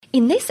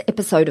In this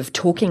episode of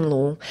Talking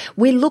Law,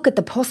 we look at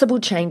the possible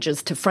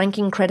changes to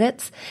franking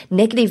credits,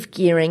 negative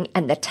gearing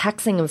and the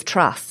taxing of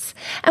trusts,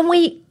 and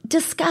we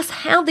discuss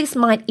how this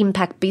might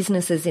impact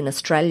businesses in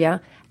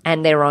Australia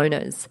and their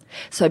owners.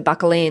 So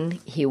buckle in,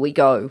 here we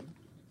go.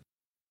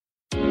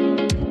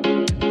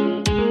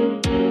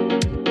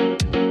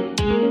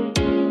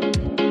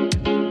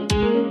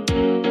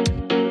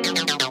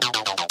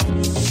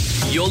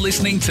 You're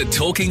listening to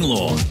Talking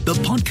Law, the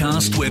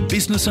podcast where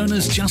business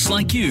owners just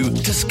like you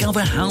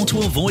discover how to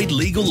avoid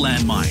legal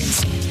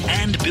landmines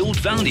and build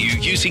value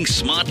using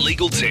smart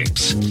legal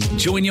tips.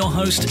 Join your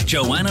host,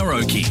 Joanna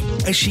Oakey,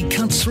 as she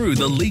cuts through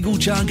the legal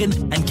jargon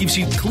and gives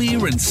you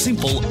clear and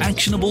simple,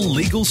 actionable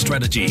legal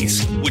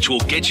strategies, which will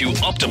get you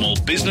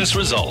optimal business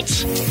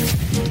results.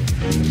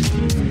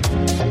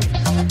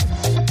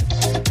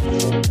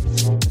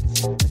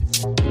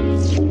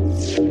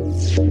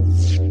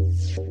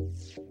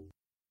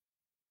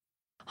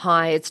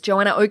 Hi, it's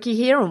Joanna Oakey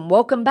here and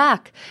welcome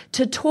back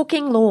to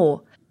Talking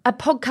Law, a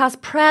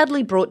podcast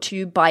proudly brought to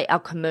you by our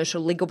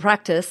commercial legal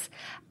practice,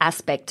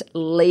 Aspect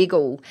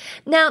Legal.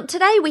 Now,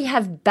 today we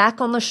have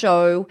back on the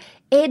show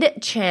Ed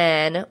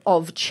Chan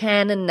of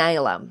Chan and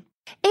Naylor.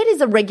 Ed is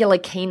a regular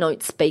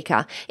keynote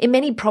speaker in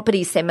many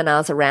property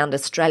seminars around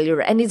Australia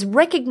and is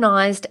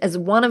recognised as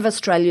one of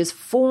Australia's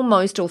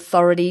foremost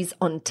authorities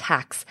on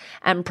tax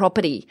and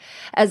property,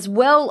 as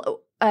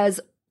well as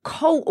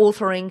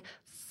co-authoring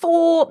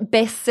 4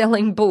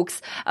 best-selling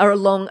books are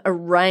along a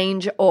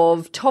range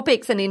of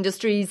topics and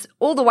industries,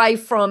 all the way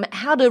from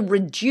how to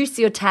reduce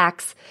your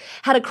tax,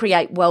 how to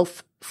create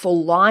wealth for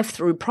life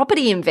through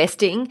property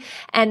investing,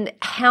 and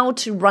how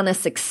to run a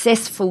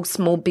successful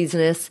small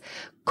business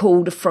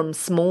called From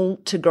Small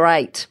to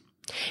Great.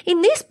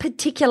 In this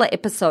particular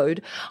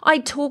episode, I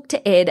talk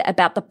to Ed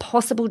about the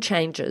possible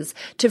changes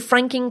to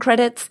franking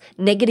credits,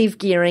 negative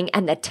gearing,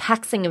 and the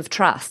taxing of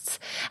trusts.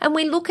 And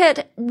we look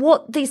at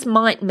what this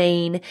might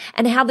mean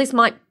and how this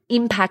might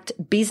impact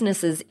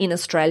businesses in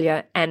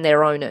Australia and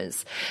their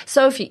owners.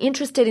 So if you're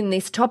interested in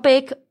this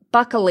topic,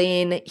 buckle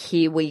in,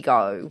 here we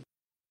go.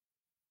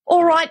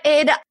 All right,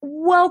 Ed,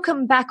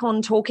 welcome back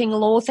on Talking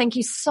Law. Thank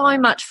you so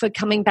much for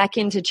coming back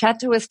in to chat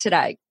to us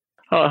today.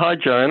 Hi,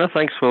 Joanna.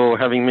 Thanks for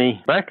having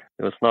me back.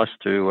 It was nice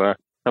to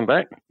come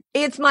back.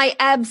 It's my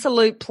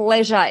absolute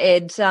pleasure,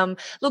 Ed.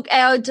 Look,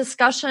 our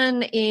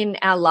discussion in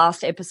our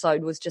last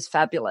episode was just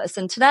fabulous.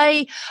 And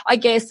today, I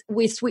guess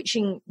we're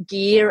switching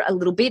gear a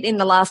little bit. In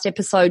the last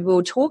episode, we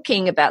were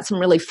talking about some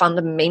really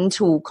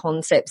fundamental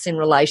concepts in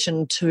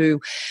relation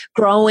to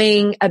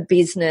growing a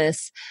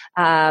business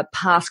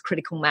past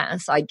critical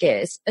mass, I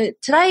guess.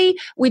 Today,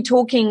 we're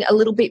talking a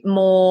little bit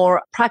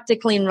more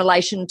practically in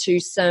relation to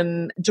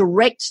some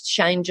direct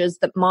changes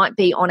that might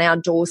be on our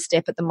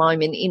doorstep at the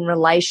moment in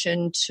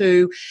relation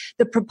to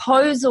the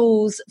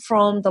proposals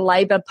from the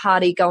Labor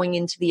Party going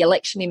into the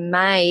election in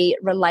May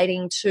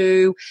relating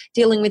to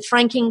dealing with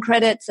franking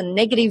credits and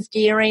negative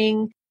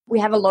gearing. We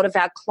have a lot of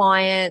our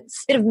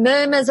clients, a bit of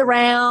murmurs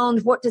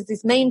around, what does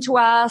this mean to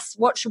us?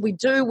 What should we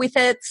do with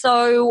it?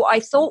 So I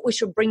thought we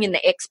should bring in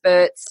the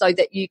experts so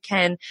that you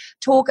can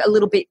talk a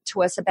little bit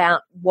to us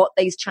about what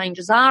these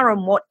changes are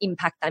and what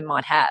impact they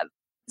might have.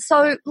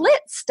 So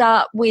let's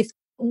start with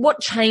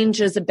what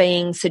changes are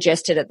being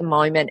suggested at the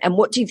moment and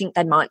what do you think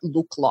they might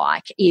look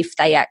like if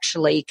they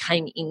actually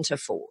came into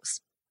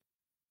force?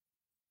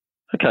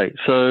 Okay,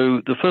 so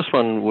the first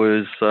one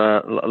was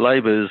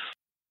Labor's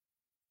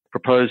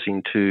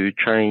proposing to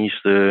change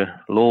the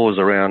laws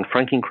around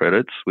franking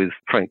credits with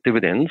franked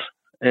dividends.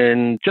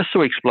 And just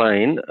to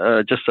explain,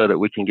 just so that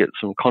we can get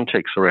some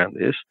context around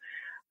this,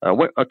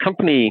 a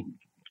company,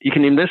 you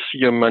can invest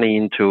your money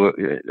into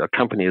a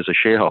company as a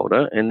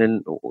shareholder and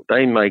then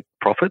they make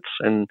profits,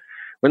 and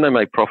when they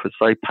make profits,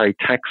 they pay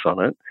tax on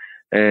it.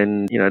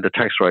 And, the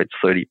tax rate's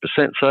 30%,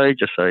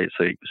 just say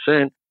it's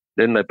 30%.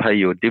 Then they pay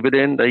you a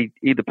dividend. They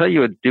either pay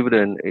you a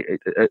dividend,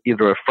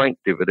 either a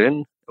franked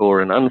dividend or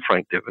an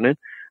unfranked dividend.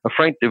 A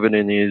franked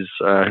dividend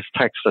has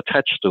tax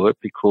attached to it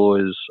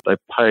because they've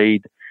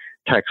paid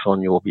tax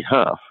on your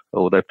behalf,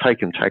 or they've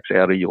taken tax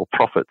out of your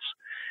profits.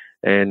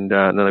 And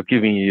then they've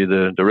given you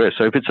the rest.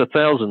 So if it's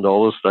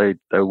 $1,000,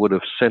 they would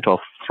have sent off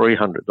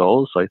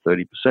 $300, say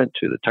 30%,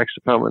 to the tax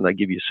department, and they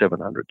give you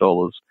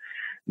 $700.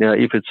 Now,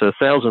 if it's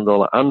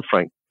 $1,000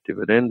 unfranked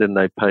dividend, then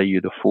they pay you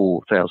the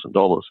full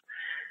 $1,000.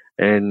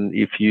 And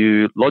if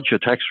you lodge your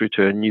tax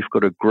return, you've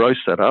got to gross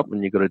that up,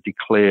 and you've got to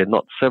declare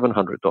not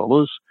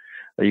 $700,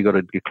 you've got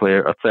to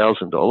declare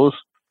 $1,000.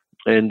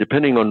 And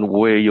depending on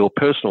where your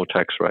personal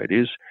tax rate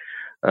is,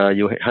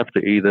 you have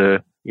to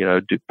either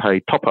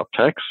pay top-up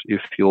tax.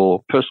 If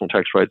your personal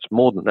tax rate's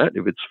more than that,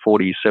 if it's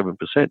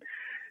 47%,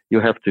 you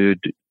have to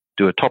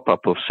do a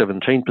top-up of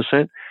 17%.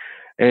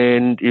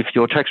 And if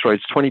your tax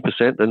rate's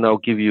 20%, then they'll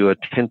give you a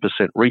 10%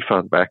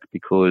 refund back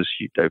because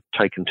they've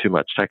taken too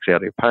much tax out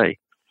of your pay.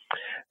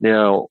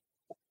 Now,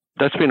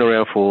 that's been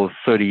around for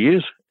 30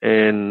 years,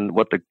 and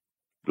what the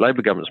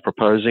Labor government's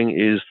proposing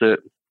is that,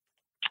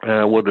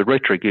 the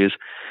rhetoric is,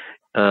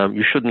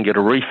 you shouldn't get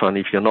a refund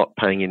if you're not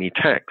paying any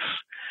tax.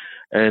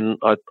 And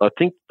I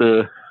think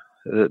the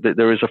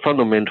there is a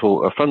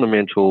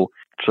fundamental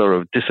sort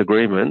of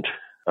disagreement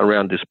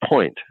around this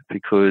point,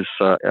 because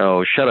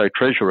our shadow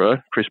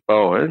treasurer, Chris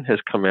Bowen, has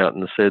come out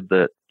and said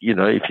that,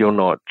 if you're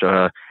not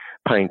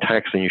paying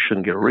tax, then you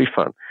shouldn't get a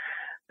refund.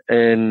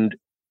 And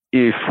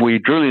if we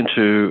drill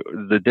into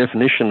the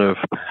definition of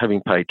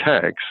having paid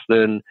tax,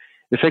 then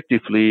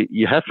effectively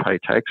you have to pay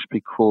tax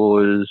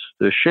because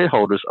the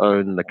shareholders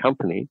own the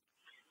company,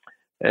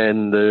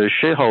 and the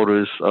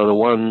shareholders are the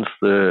ones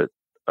that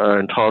are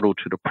entitled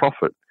to the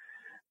profit.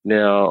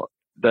 Now,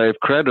 they've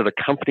created a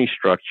company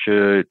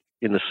structure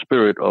in the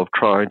spirit of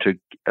trying to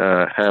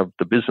have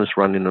the business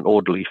run in an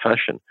orderly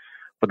fashion.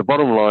 But the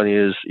bottom line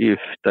is, if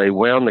they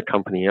wound the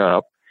company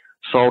up,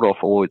 sold off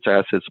all its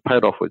assets,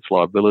 paid off its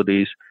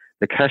liabilities,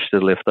 the cash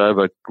that's left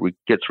over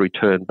gets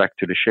returned back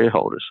to the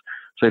shareholders.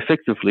 So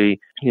effectively,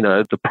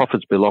 the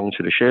profits belong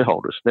to the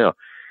shareholders. Now,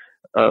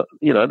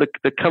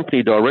 the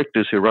company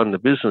directors who run the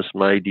business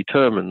may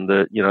determine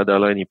that,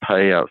 they'll only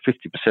pay out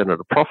 50% of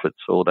the profits,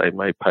 or they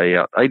may pay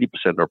out 80%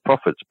 of the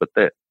profits, but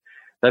that's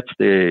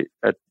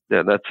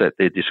at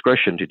their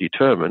discretion to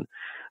determine.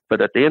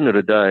 But at the end of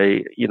the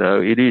day,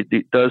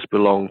 it does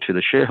belong to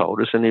the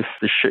shareholders. And if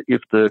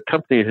the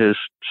company has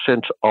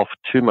sent off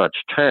too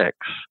much tax,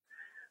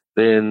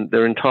 then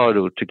they're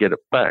entitled to get it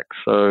back.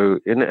 So,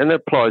 and that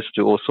applies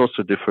to all sorts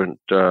of different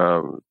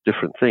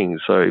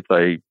things. So if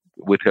they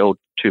withheld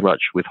too much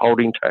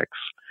withholding tax,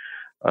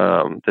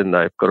 then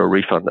they've got to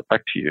refund it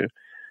back to you.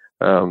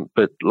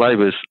 But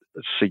Labor's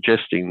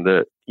suggesting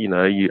that,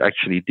 you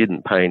actually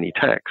didn't pay any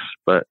tax,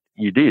 but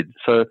you did.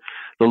 So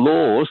the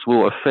laws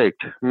will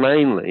affect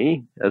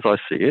mainly, as I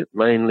see it,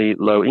 mainly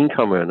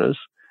low-income earners.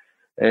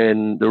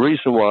 And the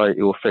reason why it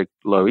will affect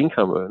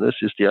low-income earners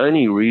is the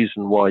only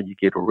reason why you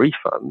get a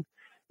refund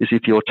is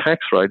if your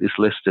tax rate is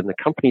less than the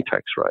company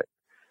tax rate.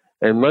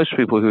 And most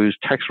people whose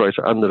tax rates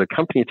are under the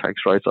company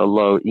tax rates are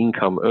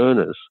low-income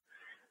earners.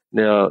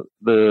 Now,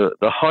 the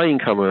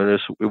high-income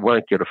earners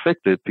won't get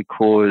affected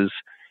because,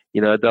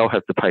 they'll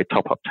have to pay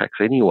top-up tax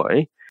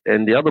anyway.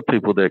 And the other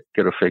people that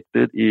get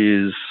affected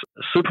is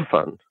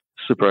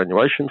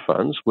superannuation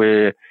funds,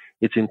 where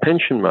it's in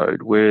pension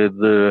mode, where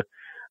the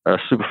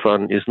super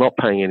fund is not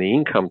paying any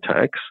income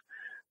tax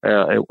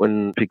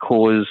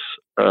because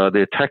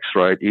their tax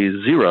rate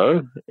is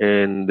zero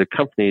and the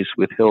company's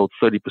withheld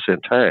 30%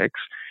 tax.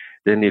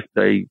 Then if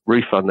they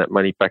refund that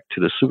money back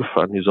to the super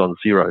fund, who's on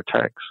zero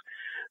tax.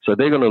 So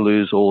they're going to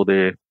lose all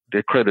their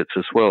credits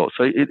as well.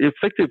 So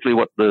effectively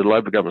what the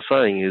Labor government is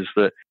saying is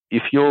that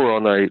if you're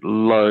on a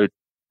low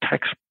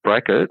tax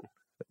bracket,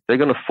 they're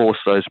going to force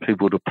those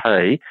people to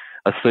pay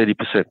a 30%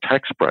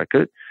 tax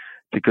bracket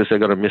because they're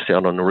going to miss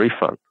out on the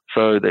refund.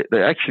 So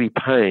they're actually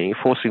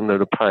forcing them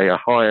to pay a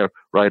higher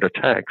rate of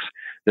tax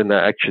than they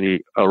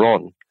actually are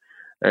on.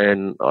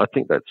 And I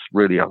think that's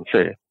really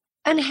unfair.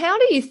 And how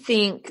do you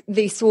think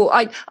this will...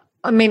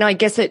 I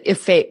guess it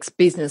affects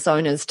business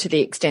owners to the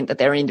extent that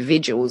they're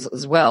individuals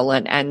as well,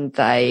 and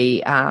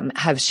they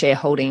have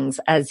shareholdings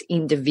as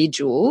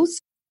individuals,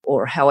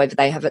 or however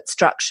they have it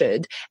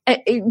structured.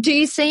 Do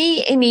you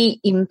see any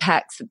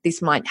impacts that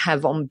this might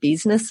have on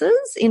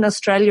businesses in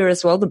Australia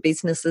as well, the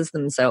businesses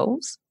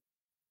themselves?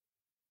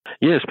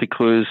 Yes,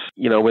 because,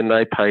 when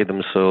they pay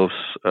themselves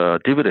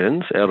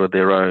dividends out of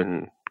their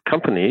own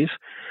companies,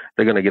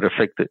 they're going to get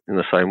affected in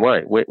the same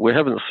way. We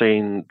haven't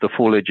seen the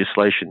full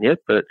legislation yet,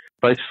 but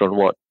based on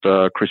what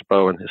Chris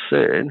Bowen has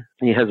said,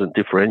 he hasn't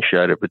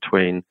differentiated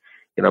between,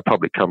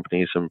 public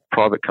companies and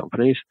private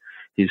companies.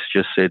 He's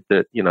just said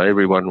that,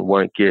 everyone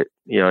won't get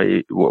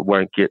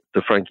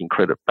the franking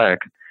credit back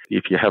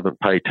if you haven't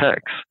paid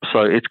tax.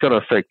 So it's going to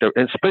affect,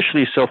 and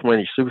especially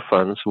self-managed super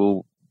funds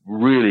will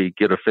really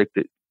get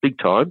affected big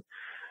time.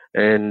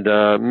 And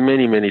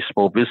many, many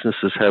small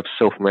businesses have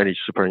self-managed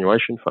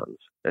superannuation funds,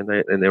 and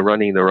they're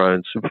running their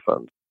own super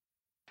funds.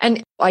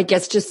 And I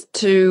guess just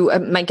to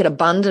make it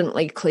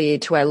abundantly clear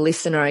to our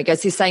listener, I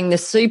guess you're saying the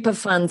super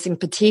funds in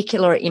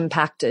particular are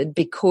impacted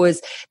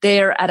because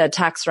they're at a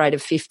tax rate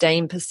of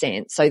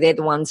 15%. So they're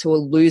the ones who are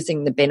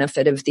losing the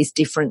benefit of this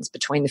difference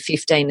between the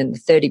 15 and the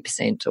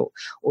 30% or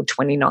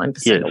 29%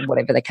 yes. or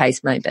whatever the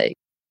case may be.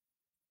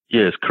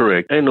 Yes,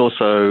 correct. And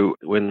also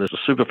when the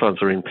super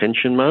funds are in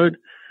pension mode,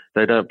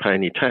 they don't pay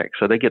any tax.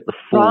 So they get the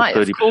full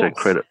 30%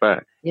 credit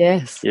back.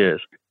 Yes. Yes.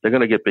 They're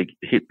going to get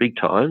hit big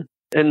time.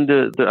 And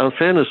the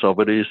unfairness of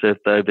it is that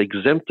they've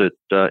exempted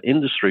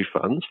industry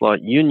funds like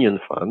union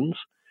funds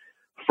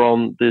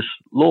from this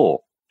law.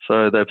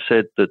 So they've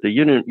said that the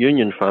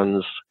union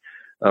funds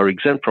are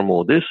exempt from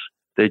all this.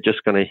 They're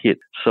just going to hit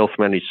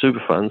self-managed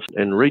super funds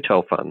and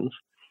retail funds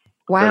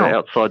that are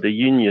outside the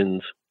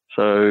unions.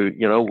 So,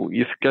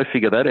 you go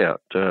figure that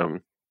out. Oh,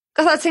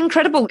 that's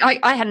incredible.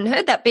 I hadn't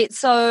heard that bit.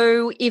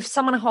 So if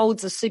someone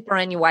holds a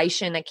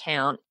superannuation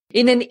account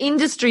in an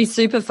industry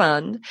super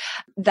fund,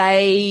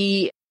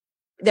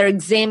 they're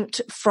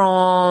exempt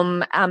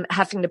from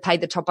having to pay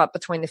the top up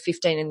between the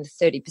 15 and the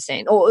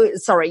 30%.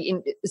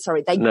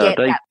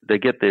 They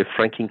get their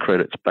franking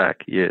credits back.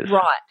 Yes,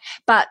 right.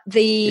 But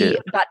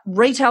but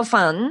retail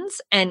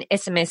funds and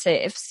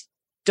SMSFs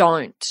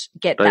don't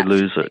get that. They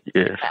lose it.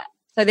 Yes.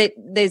 So there's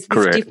this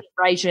Correct. different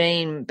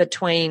regime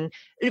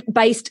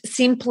based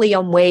simply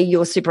on where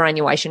your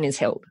superannuation is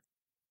held.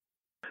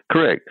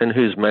 Correct, and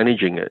who's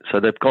managing it. So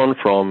they've gone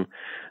from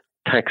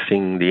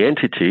taxing the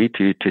entity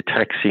to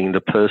taxing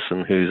the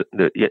person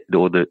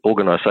or the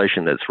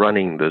organisation that's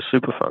running the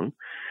super fund,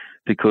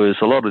 because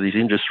a lot of these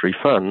industry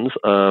funds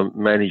are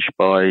managed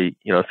by,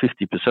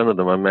 50% of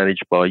them are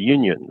managed by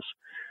unions.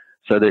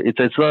 So that it's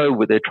as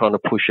though they're trying to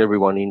push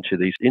everyone into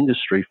these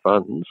industry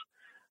funds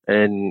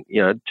and,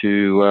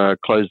 to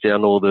close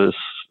down all the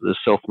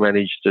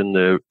self-managed and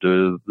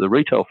the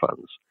retail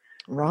funds.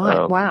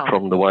 Right, wow.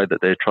 From the way that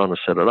they're trying to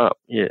set it up,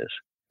 yes.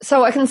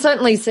 So I can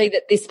certainly see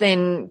that this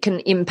then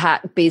can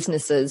impact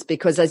businesses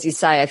because, as you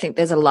say, I think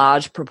there's a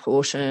large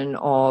proportion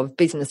of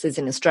businesses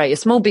in Australia,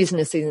 small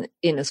businesses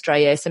in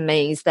Australia,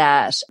 SMEs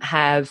that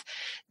have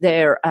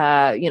their,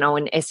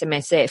 an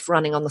SMSF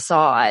running on the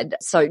side.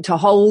 So to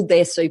hold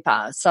their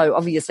super. So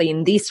obviously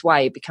in this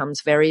way it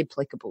becomes very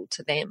applicable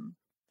to them.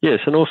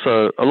 Yes, and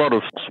also a lot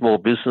of small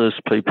business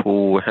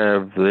people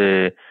have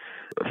their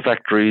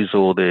factories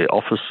or their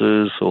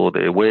offices or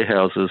their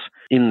warehouses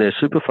in their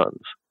super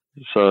funds.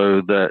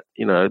 So that,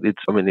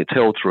 it's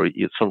held through,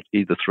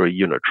 either through a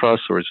unit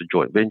trust or as a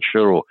joint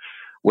venture or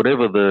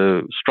whatever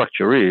the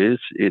structure is,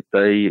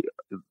 a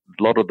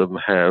lot of them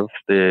have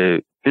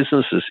their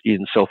businesses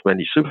in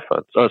self-managed super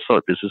funds.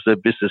 Their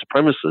business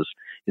premises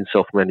in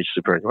self-managed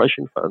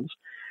superannuation funds.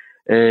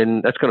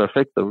 And that's going to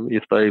affect them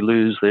if they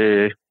lose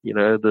their,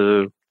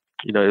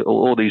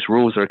 all these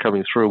rules that are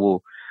coming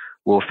through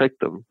will affect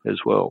them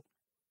as well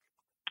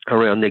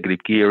around negative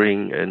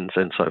gearing and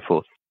so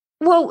forth.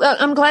 Well,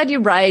 I'm glad you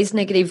raised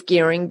negative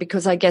gearing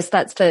because I guess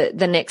that's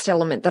the next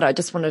element that I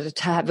just wanted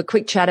to have a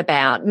quick chat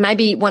about.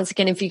 Maybe once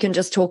again, if you can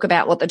just talk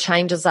about what the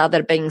changes are that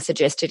are being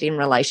suggested in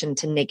relation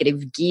to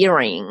negative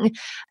gearing.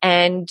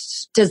 And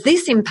does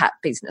this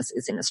impact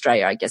businesses in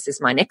Australia, I guess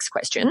is my next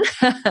question.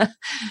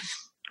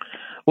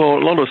 Well,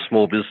 a lot of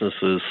small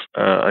businesses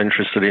are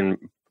interested in,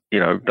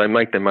 they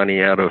make their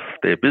money out of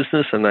their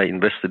business and they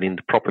invest it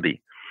into property.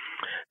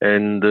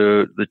 And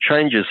the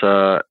changes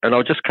are, and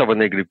I'll just cover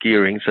negative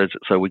gearing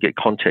so we get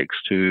context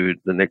to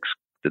the next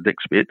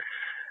bit.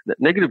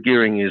 Negative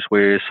gearing is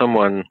where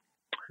someone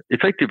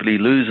effectively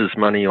loses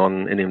money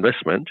on an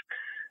investment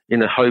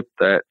in the hope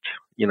that,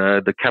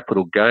 the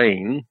capital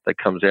gain that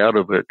comes out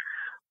of it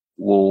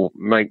will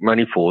make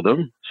money for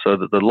them so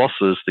that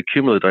the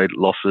cumulative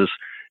losses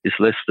is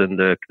less than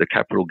the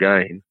capital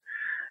gain.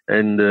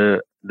 And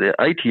the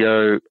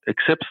ATO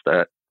accepts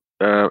that.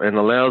 And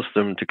allows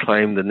them to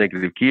claim the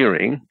negative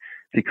gearing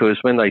because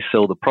when they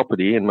sell the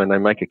property and when they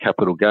make a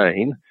capital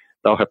gain,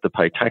 they'll have to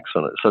pay tax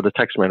on it. So the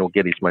taxman will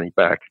get his money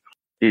back.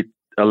 It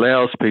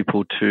allows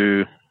people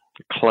to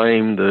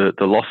claim the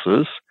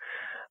losses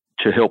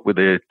to help with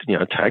their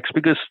tax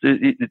because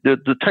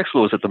the tax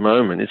laws at the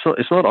moment,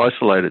 it's not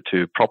isolated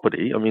to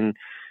property. I mean,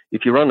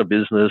 if you run a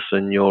business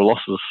and your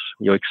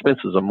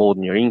expenses are more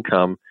than your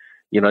income,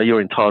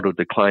 you're entitled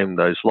to claim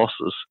those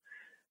losses.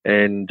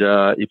 And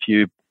if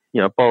you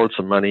borrowed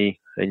some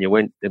money and you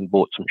went and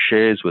bought some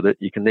shares with it,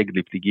 you can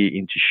negatively gear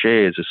into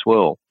shares as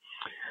well.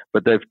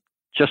 But they've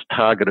just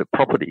targeted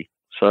property.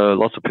 So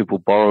lots of people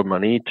borrow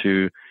money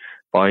to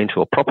buy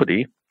into a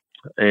property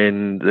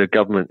and the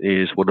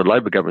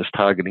Labor government is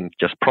targeting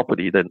just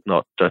property, they're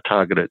not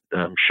targeted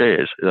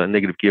shares,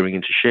 negative gearing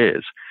into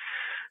shares.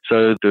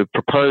 So the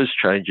proposed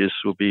changes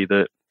will be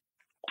that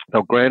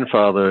they'll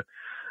grandfather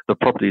the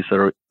properties that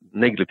are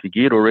negatively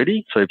geared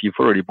already. So if you've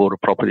already bought a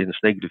property and it's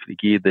negatively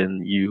geared,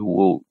 then you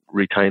will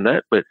retain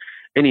that. But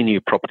any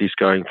new properties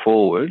going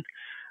forward,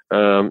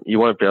 you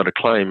won't be able to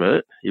claim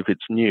it if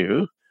it's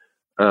new.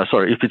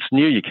 If it's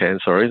new, you can.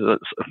 I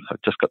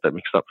just got that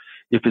mixed up.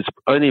 If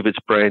it's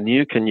brand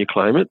new, can you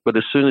claim it? But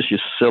as soon as you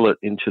sell it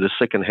into the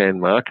second-hand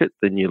market,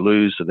 then you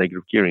lose the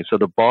negative gearing. So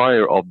the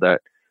buyer of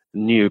that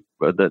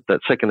that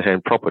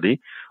second-hand property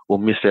will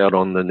miss out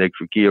on the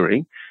negative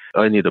gearing.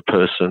 Only the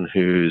person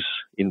who's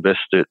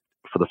invested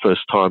for the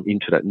first time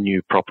into that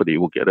new property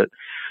will get it.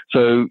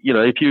 So,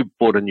 if you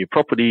bought a new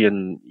property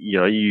and,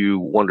 you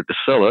wanted to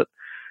sell it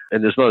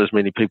and there's not as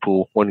many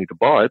people wanting to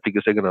buy it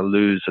because they're going to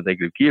lose the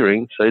negative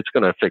gearing, so it's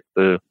going to affect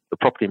the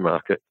property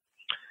market.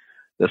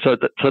 So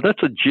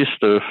that's a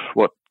gist of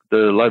what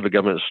the Labor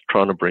government is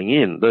trying to bring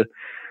in.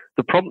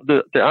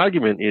 The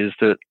argument is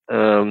that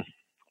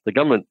the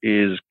government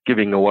is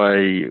giving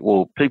away,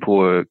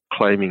 people are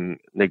claiming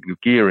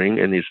negative gearing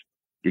and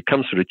it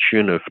comes to the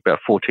tune of about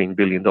 $14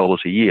 billion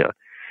a year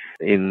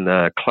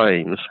in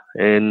claims.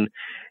 And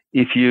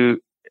if you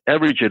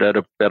average it at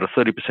about a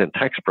 30%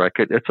 tax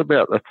bracket, it's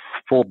about a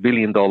 $4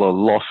 billion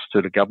loss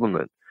to the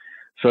government.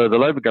 So the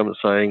Labor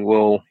government's saying,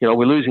 we're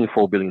losing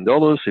 $4 billion.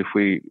 If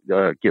we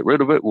get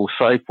rid of it, we'll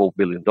save $4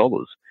 billion.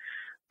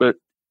 But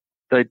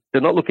they're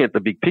not looking at the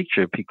big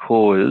picture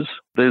because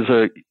there's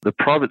the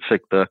private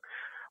sector.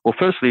 Well,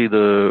 firstly,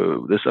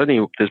 there's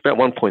about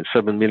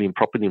 1.7 million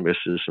property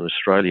investors in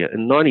Australia,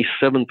 and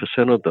 97%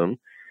 of them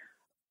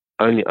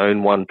only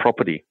own one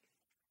property,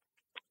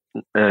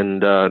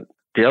 and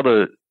the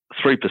other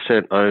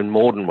 3% own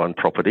more than one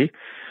property,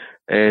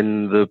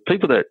 And the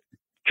people that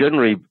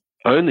generally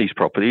own these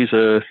properties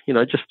are,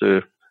 just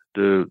the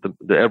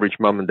average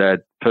mum and dad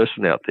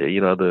person out there,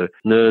 the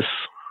nurse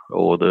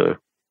or the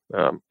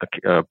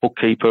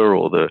bookkeeper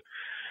or the,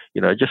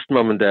 just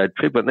mum and dad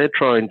people. And they're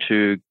trying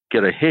to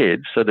get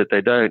ahead so that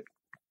they don't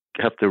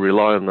have to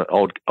rely on the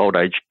old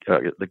age,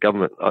 the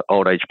government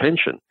old age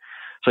pension.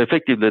 So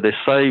effectively, they're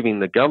saving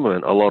the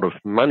government a lot of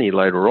money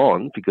later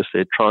on because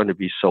they're trying to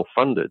be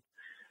self-funded.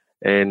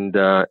 And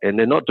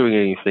they're not doing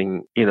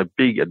anything in a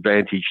big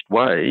advantaged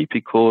way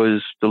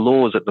because the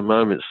laws at the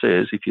moment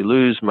says if you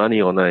lose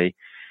money on a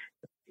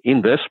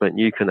investment,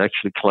 you can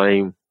actually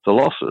claim the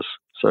losses.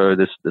 So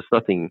there's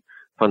nothing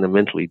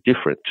fundamentally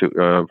different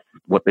to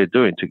what they're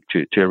doing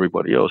to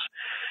everybody else.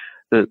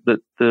 Of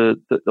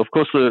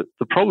course, the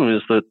problem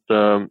is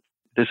that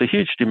there's a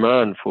huge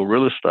demand for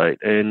real estate,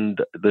 and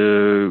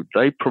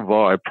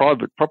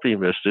private property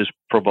investors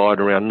provide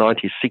around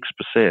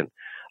 96%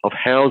 of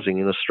housing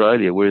in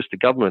Australia, whereas the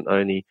government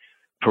only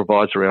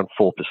provides around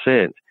 4%.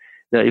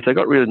 Now, if they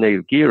got rid of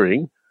negative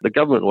gearing, the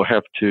government will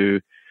have to,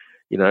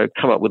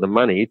 come up with the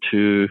money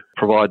to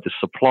provide the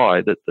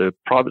supply that the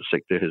private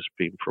sector has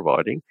been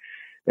providing.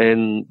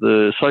 And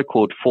the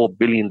so-called $4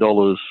 billion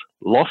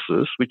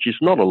losses, which is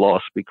not a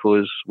loss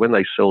because when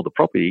they sell the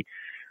property,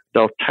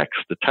 they'll tax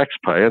the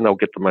taxpayer and they'll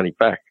get the money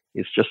back.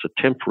 It's just a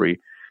temporary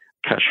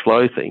cash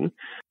flow thing.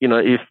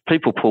 If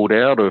people pulled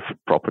out of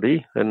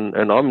property, and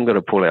I'm going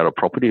to pull out of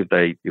property if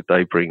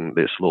they bring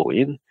this law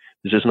in,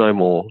 because there's no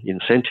more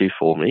incentive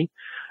for me.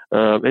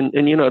 And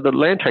the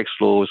land tax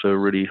laws are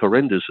really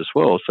horrendous as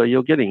well. So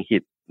you're getting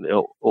hit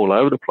all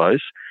over the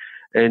place.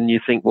 And you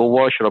think, well,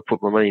 why should I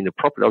put my money into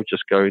property? I'll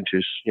just go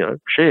into,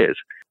 shares.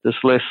 There's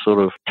less sort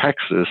of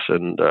taxes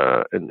and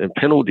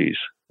penalties.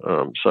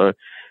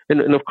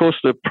 And of course,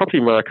 the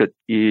property market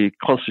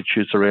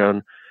constitutes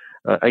around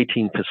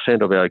 18%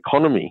 of our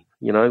economy.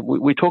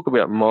 We talk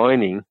about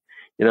mining.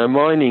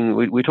 Mining,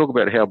 we talk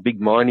about how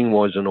big mining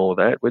was and all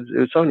that.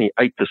 It's only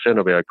 8%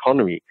 of our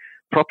economy.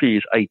 Property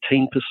is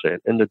 18%.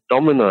 And the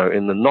domino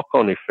and the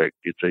knock-on effect,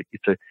 it's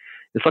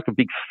like a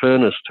big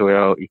furnace to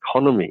our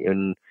economy.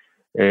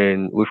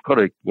 And we've got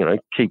to,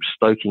 keep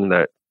stoking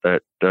that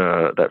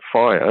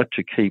fire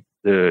to keep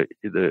the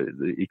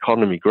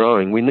economy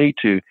growing. We need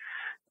to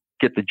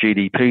get the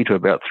GDP to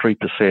about 3%,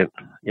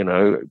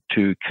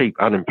 to keep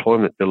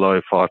unemployment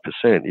below 5%.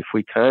 If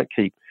we can't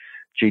keep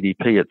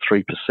GDP at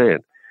 3%,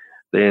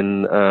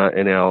 then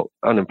and our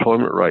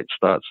unemployment rate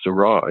starts to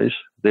rise,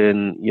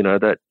 then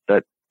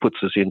that puts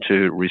us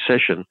into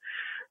recession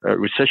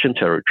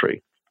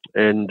territory.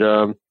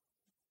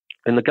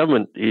 And the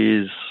government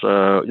is,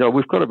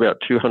 we've got about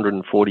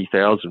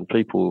 240,000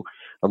 people,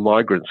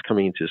 migrants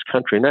coming into this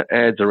country, and that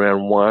adds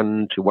around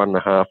 1 to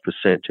 1.5%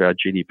 to our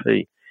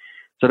GDP.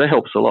 So that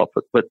helps a lot.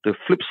 But the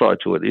flip side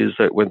to it is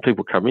that when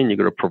people come in, you've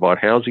got to provide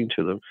housing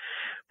to them.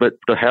 But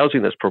the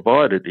housing that's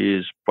provided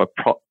is by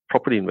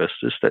property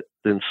investors that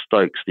then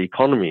stokes the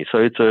economy. So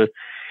it's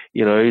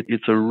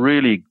a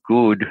really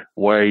good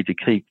way to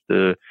keep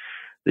the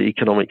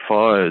economic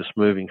fires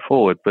moving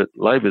forward. But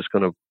Labor's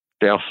going to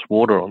douse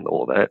water on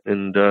all that,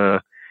 and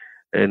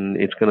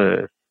it's going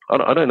to.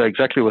 I don't know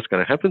exactly what's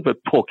going to happen, but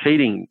Paul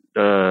Keating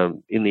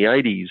in the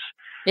 80s.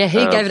 Yeah,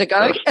 he gave it a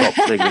go. Stopped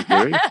negative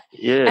gearing.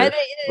 Yeah,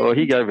 well,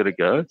 he gave it a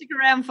go. Stick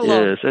around for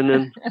long.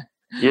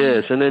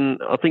 Yes, and then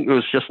I think it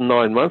was just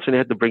 9 months, and he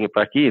had to bring it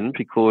back in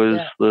because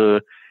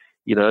the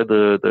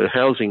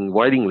housing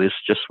waiting list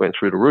just went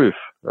through the roof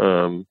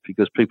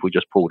because people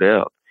just pulled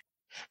out.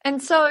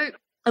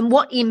 And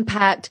what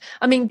impact,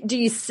 do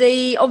you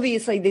see,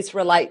 obviously this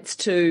relates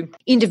to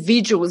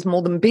individuals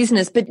more than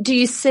business, but do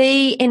you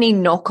see any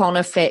knock-on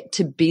effect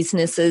to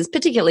businesses,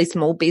 particularly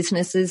small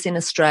businesses in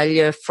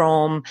Australia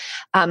from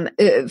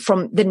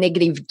the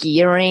negative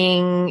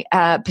gearing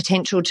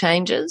potential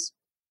changes?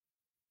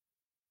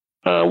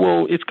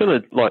 Well, it's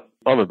going to,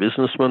 I'm a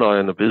businessman, I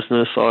own a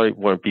business, I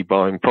won't be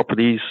buying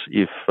properties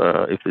if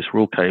this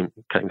rule came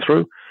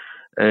through.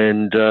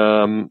 And,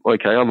 I'm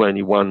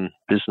only one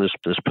business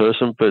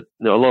person, but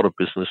a lot of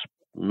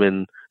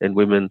businessmen and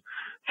women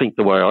think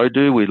the way I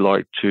do. We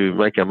like to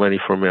make our money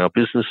from our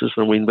businesses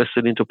and we invest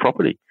it into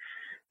property.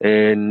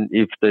 And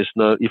if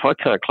I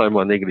can't claim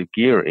my negative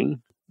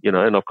gearing,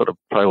 and I've got to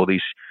pay all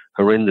these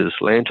horrendous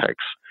land tax,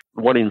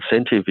 what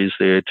incentive is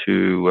there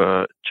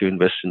to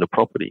invest in the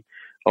property?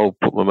 I'll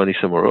put my money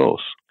somewhere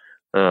else.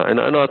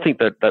 And I think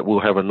that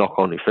will have a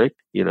knock-on effect.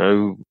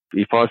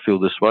 If I feel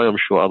this way, I'm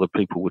sure other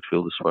people would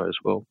feel this way as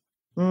well.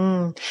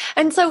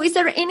 And so is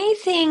there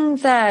anything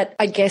that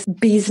I guess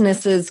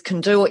businesses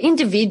can do, or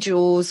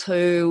individuals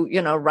who,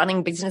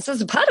 running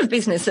businesses, part of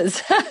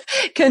businesses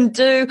can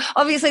do?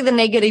 Obviously the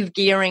negative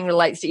gearing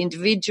relates to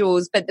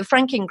individuals, but the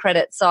franking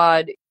credit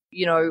side,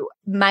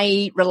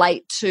 may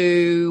relate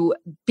to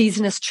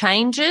business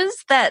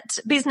changes that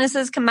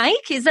businesses can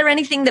make. Is there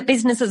anything that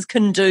businesses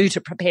can do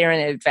to prepare in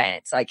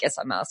advance? I guess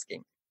I'm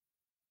asking.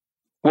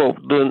 Well,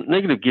 the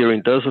negative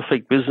gearing does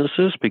affect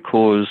businesses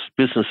because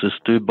businesses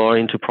do buy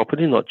into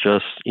property, not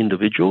just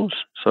individuals.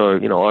 So,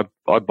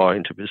 I buy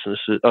into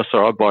businesses.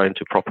 I buy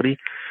into property.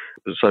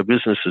 So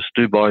businesses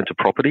do buy into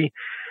property,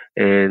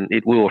 and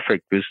it will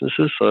affect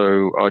businesses.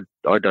 So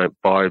I don't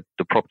buy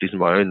the properties in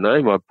my own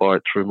name. I buy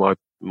it through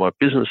my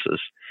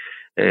businesses.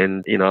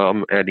 And,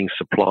 I'm adding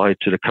supply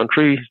to the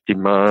country,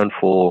 demand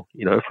for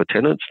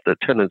tenants. The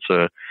tenants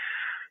are,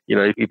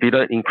 if you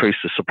don't increase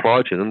the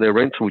supply to them, their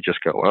rents will just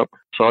go up.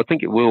 So I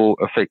think it will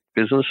affect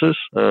businesses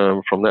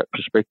from that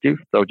perspective.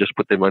 They'll just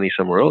put their money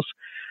somewhere else.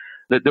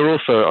 They're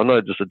also, I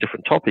know this is a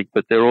different topic,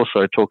 but they're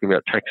also talking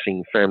about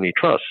taxing family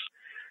trusts.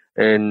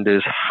 And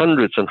there's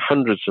hundreds and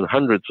hundreds and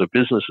hundreds of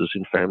businesses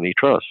in family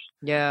trusts.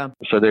 Yeah.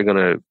 So they're going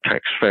to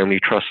tax family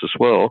trusts as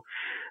well.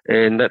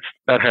 And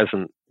that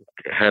hasn't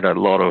had a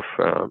lot of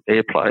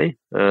airplay,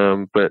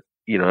 but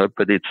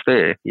it's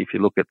there. If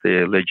you look at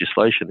their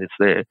legislation, it's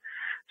there.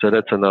 So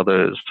that's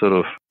another sort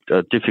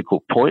of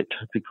difficult point,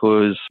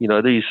 because,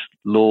 these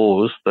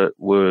laws that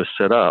were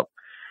set up,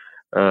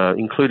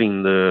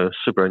 including the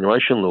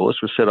superannuation laws,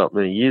 were set up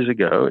many years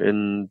ago,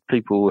 and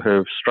people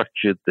have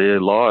structured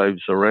their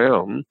lives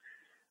around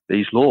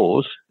these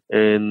laws,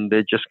 and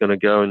they're just going to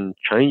go and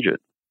change it.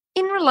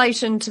 In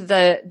relation to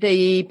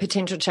the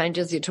potential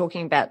changes you're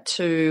talking about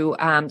to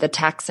the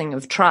taxing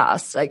of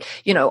trusts,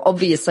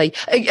 obviously,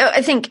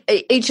 I think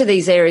each of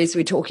these areas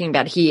we're talking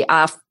about here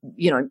are,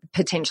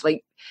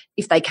 potentially,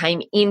 if they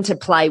came into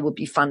play, would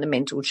be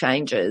fundamental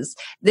changes.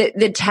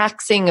 The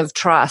taxing of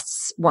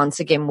trusts, once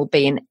again, will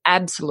be an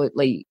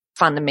absolutely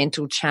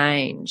fundamental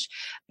change,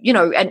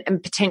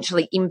 and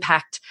potentially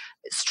impact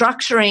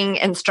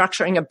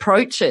structuring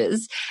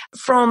approaches.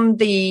 From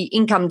the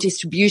income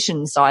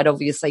distribution side,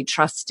 obviously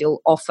trusts still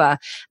offer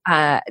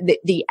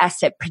the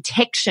asset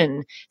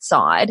protection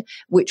side,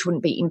 which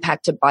wouldn't be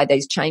impacted by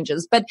these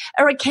changes. But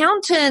are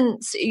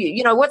accountants,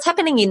 what's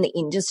happening in the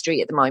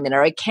industry at the moment?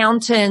 Are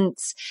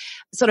accountants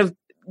sort of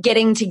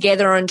getting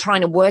together and trying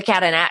to work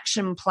out an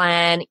action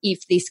plan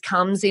if this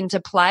comes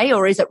into play,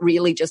 or is it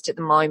really just at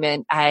the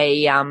moment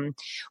a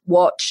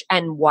watch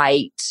and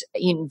wait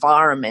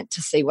environment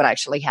to see what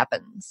actually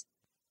happens?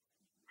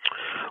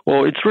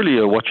 Well, it's really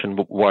a watch and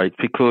wait,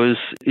 because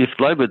if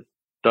Labor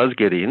does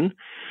get in,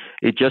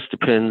 it just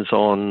depends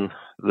on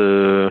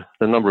the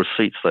number of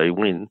seats they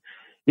win.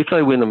 If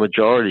they win a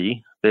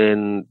majority,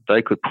 then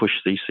they could push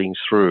these things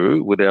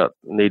through without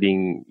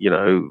needing,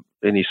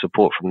 any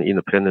support from the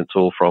independents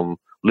or from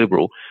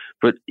Liberal.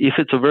 But if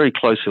it's a very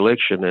close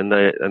election and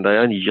they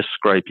only just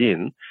scrape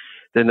in,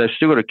 then they've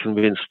still got to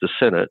convince the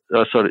Senate.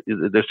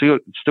 They've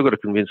still got to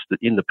convince the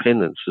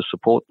independents to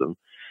support them.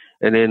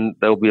 And then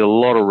there'll be a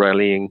lot of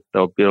rallying.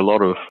 There'll be a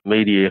lot of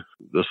media.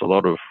 There's a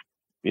lot of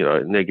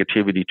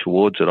negativity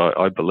towards it,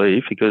 I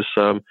believe, because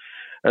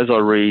as I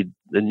read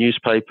the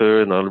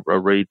newspaper and I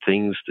read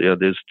things,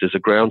 there's a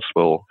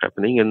groundswell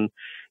happening. And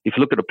if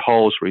you look at the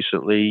polls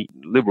recently,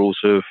 Liberals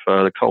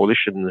the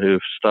coalition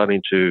have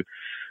starting to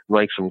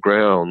make some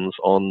grounds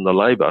on the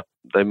Labor.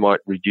 They might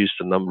reduce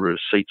the number of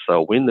seats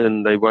they'll win,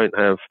 and they won't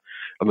have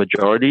a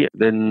majority.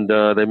 Then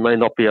they may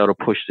not be able to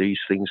push these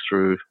things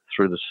through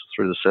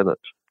the Senate.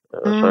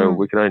 So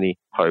we can only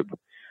hope.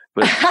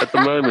 But at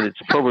the moment, it's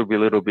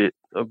probably a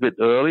bit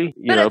early.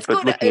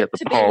 But looking at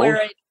the polls.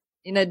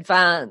 In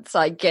advance,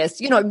 I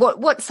guess,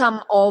 what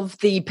some of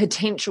the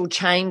potential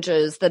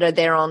changes that are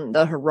there on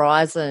the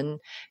horizon,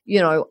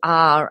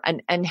 are,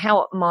 and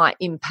how it might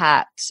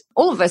impact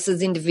all of us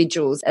as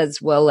individuals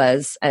as well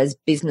as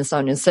business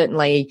owners.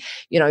 Certainly,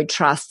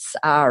 trusts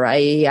are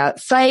a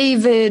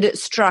favoured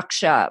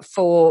structure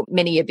for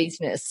many a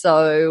business.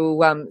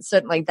 So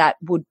certainly that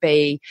would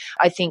be,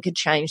 I think, a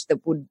change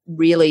that would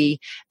really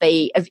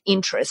be of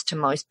interest to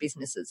most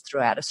businesses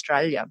throughout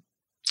Australia.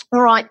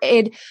 All right,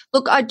 Ed.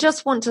 Look, I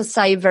just want to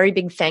say a very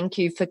big thank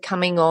you for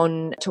coming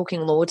on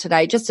Talking Law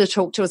today, just to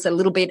talk to us a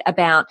little bit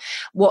about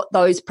what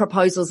those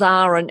proposals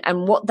are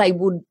and what they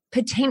would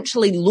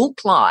potentially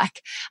look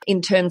like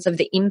in terms of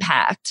the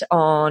impact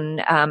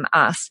on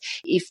us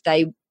if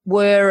they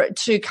were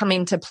to come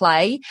into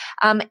play.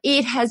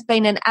 It has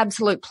been an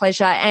absolute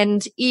pleasure.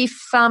 And if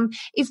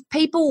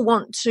people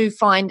want to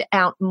find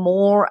out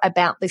more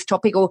about this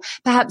topic or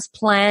perhaps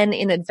plan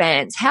in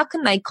advance, how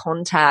can they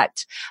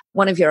contact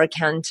one of your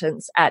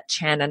accountants at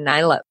Chan &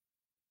 Naylor?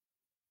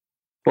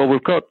 Well,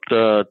 we've got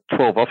 12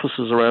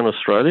 offices around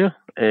Australia,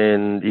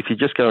 and if you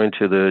just go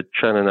into the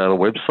Chan & Naylor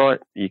website,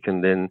 you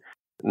can then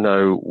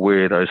know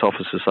where those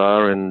offices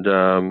are, and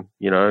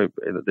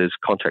there's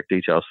contact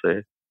details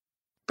there.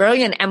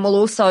 Brilliant. And we'll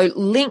also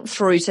link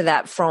through to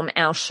that from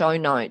our show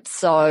notes.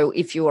 So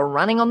if you are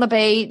running on the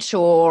beach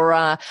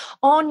or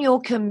on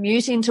your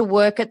commute into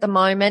work at the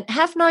moment,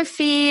 have no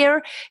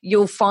fear.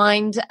 You'll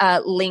find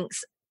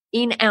links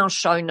in our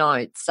show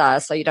notes,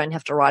 so you don't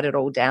have to write it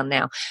all down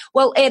now.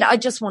 Well, Ed, I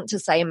just want to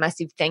say a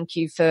massive thank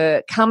you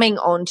for coming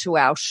on to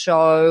our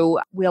show.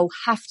 We'll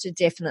have to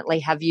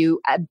definitely have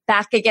you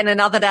back again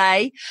another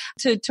day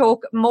to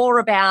talk more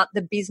about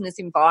the business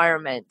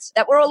environment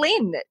that we're all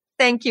in.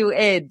 Thank you,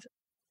 Ed.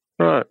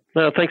 Right.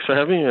 No, thanks for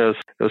having me. It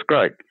was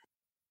great.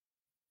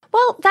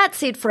 Well,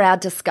 that's it for our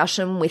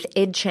discussion with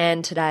Ed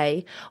Chan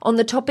today on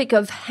the topic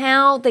of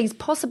how these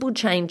possible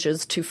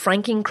changes to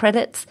franking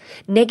credits,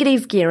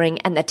 negative gearing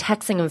and the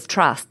taxing of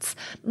trusts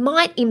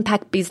might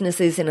impact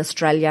businesses in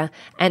Australia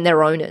and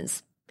their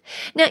owners.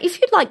 Now, if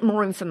you'd like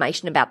more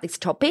information about this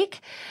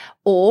topic,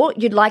 or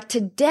you'd like to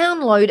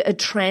download a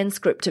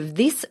transcript of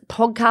this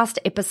podcast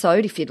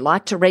episode, if you'd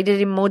like to read it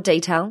in more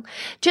detail,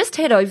 just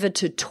head over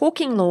to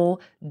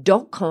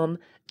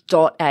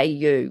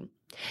talkinglaw.com.au.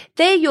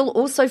 There you'll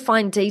also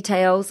find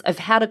details of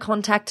how to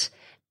contact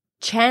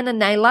Chan and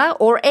Naylor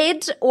or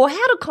Ed, or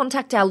how to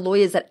contact our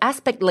lawyers at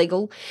Aspect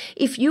Legal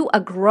if you are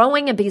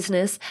growing a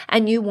business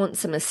and you want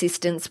some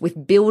assistance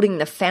with building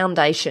the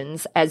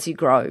foundations as you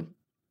grow.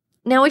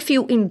 Now, if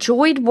you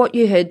enjoyed what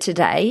you heard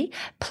today,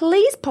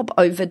 please pop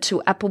over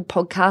to Apple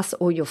Podcasts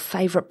or your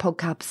favourite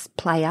podcast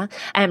player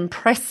and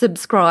press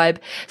subscribe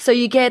so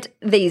you get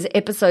these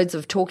episodes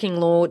of Talking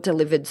Law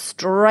delivered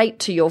straight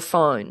to your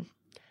phone.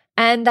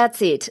 And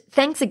that's it.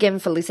 Thanks again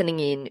for listening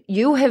in.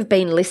 You have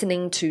been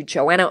listening to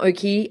Joanna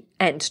Oakey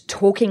and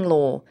Talking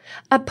Law,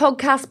 a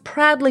podcast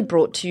proudly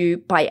brought to you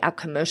by our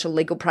commercial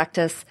legal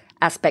practice,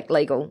 Aspect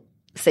Legal.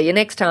 See you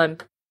next time.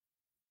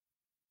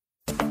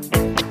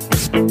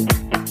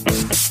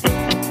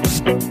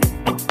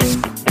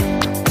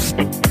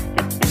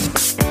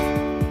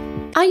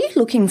 Are you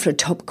looking for a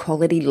top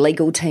quality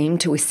legal team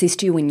to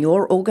assist you in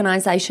your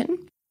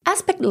organisation?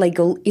 Aspect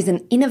Legal is an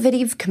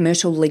innovative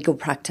commercial legal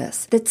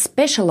practice that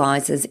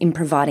specialises in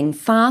providing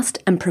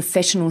fast and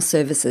professional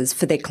services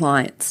for their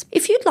clients.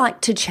 If you'd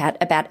like to chat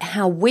about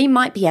how we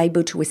might be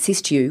able to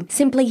assist you,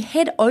 simply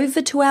head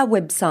over to our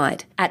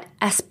website at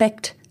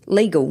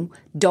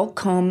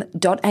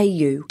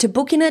aspectlegal.com.au to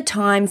book in a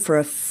time for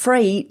a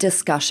free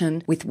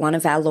discussion with one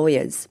of our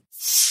lawyers.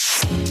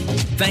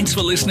 Thanks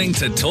for listening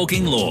to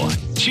Talking Law.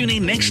 Tune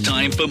in next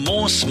time for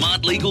more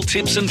smart legal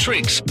tips and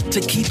tricks to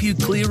keep you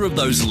clear of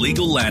those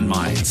legal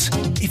landmines.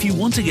 If you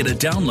want to get a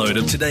download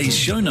of today's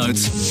show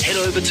notes, head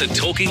over to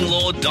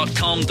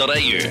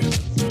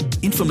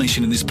talkinglaw.com.au.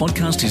 Information in this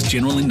podcast is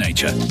general in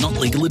nature, not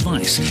legal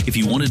advice. If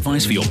you want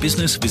advice for your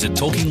business, visit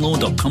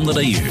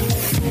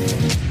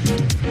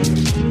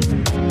talkinglaw.com.au.